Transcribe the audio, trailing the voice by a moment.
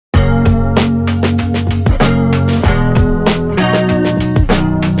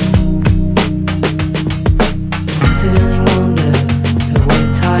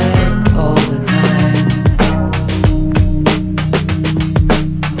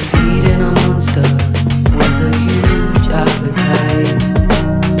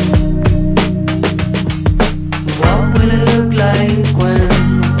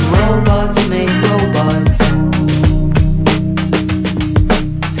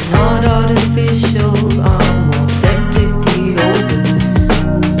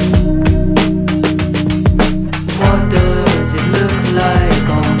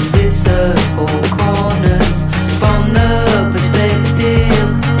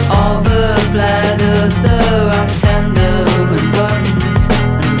flat earther, I'm tender and buttons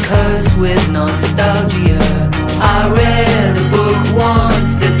and cursed with nostalgia. I read a book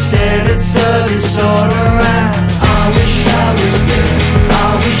once that said it's a disorder, and I wish I was there. I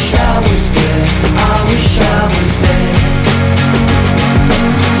wish I was there. I wish I was there.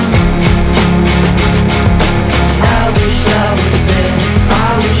 I wish I was there. I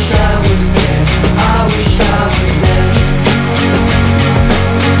wish I was there. I wish I was there.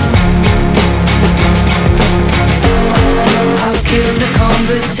 I've killed the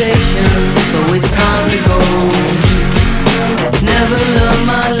conversation, so it's time to go. Never learned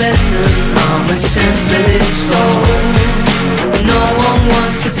my lesson, I'm a sensitive soul. No one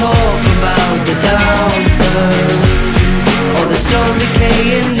wants to talk about the downturn or the slow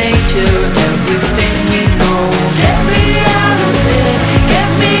decaying nature of everything we know. Get me out of here, get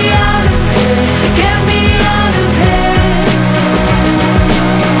me out of here, get me out of here.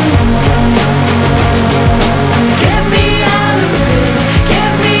 Get me out of here,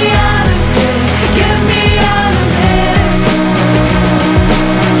 get me out of here, get me out of here.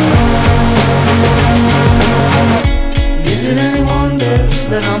 Is it any wonder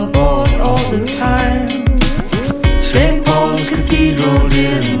that I'm bored all the time? St. Paul's Cathedral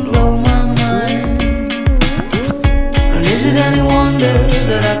didn't blow my mind. And is it any wonder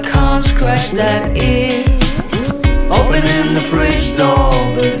that I can't scratch that itch? Opening the fridge door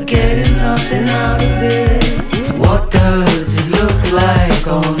but getting nothing out of it. What does it look like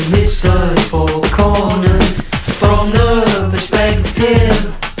on this earth? Four corners from the perspective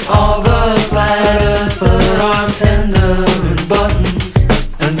of a flat earther. I'm tender and buttons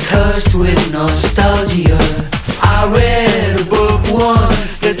and cursed with nostalgia. I read a book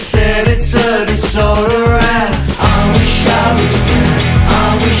once that said it's a disorder, and I wish I was there. I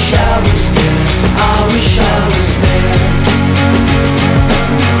wish I was there. I wish I was there.